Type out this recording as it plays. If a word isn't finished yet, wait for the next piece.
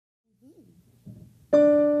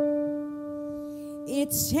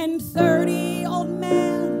It's 10:30, old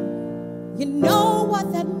man. You know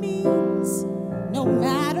what that means. No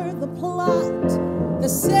matter the plot, the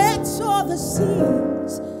sets or the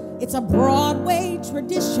scenes, it's a Broadway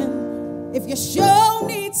tradition. If your show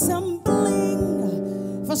needs some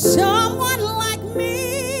bling, for someone like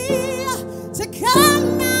me to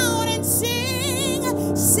come out and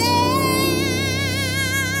sing, say,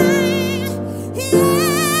 yeah.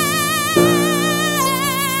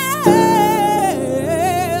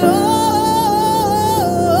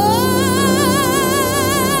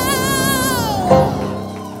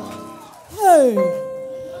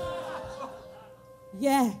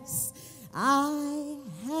 Yes, I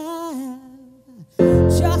have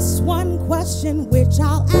just one question which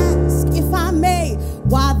I'll ask, if I may.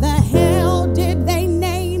 Why the hell did they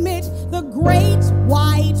name it the Great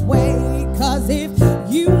White Way? 'Cause if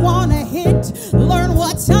you wanna hit, learn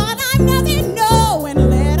what's on another know, and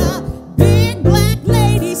let a big black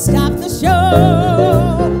lady stop the show.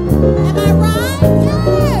 Am I right?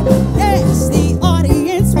 Yeah. Yes, the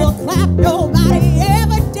audience will clap. Nobody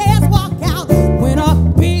ever dares walk out when a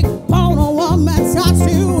big boner woman starts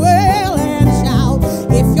to wail and shout.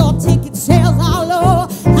 If your ticket sales are low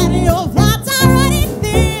and your plots are running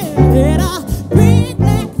thin, let a big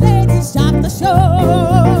black lady stop the show.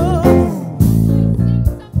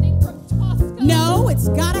 No, it's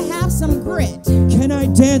gotta have some grit. Can I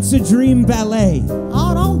dance a dream ballet?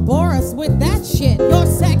 Oh, don't bore us with that shit. Your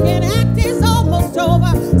second act is almost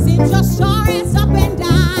over. Seems your star is up and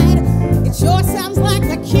died. It sure sounds like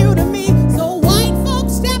a cue to me, so white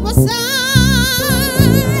folks step aside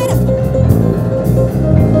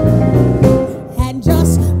and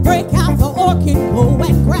just break out the orchid bow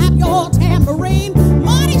and grab your tambourine.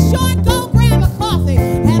 Money short, go grab a coffee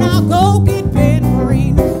and I'll go get Ben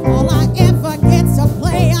Green. All I ever get to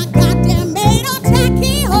play, I goddamn made a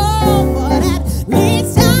tacky hole, but at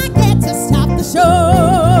least I get to stop the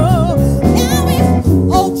show. Now if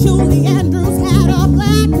old Julie Andrews had a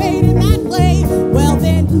black maid in that play, well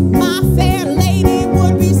then my fair lady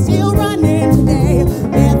would be still running today.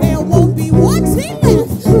 Yeah, there won't be one scene left.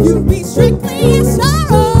 You'd be strictly in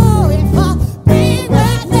sorrow if a big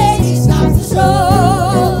black lady stops the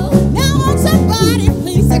show. Now won't somebody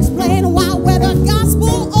please explain why, whether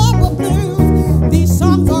gospel or blues, these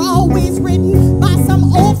songs are always written by some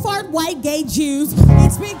old fart white gay Jews?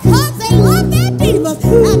 It's because they love their divas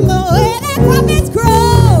and the way their profits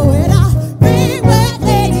grow. And a big black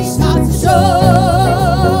lady stops the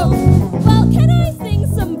show. Well, can I sing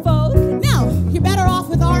some folk? No, you're better off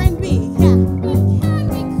with R&B. Yeah. Can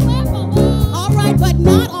we clap along? All right, but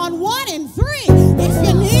not on 1 and 3. If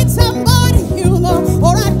you need some body humor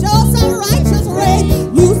or a dose of righteous rage,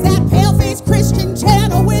 use that pale-faced Christian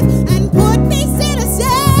channel with and put me center stage.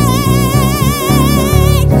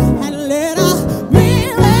 And let a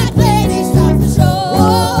big black lady stop the show.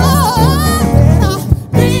 Let a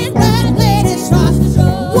big black lady stop the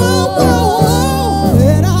show.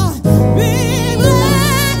 Let a big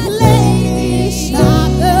black lady stop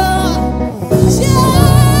the show.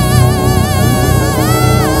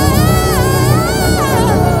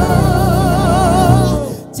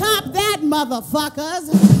 Top that, motherfuckers.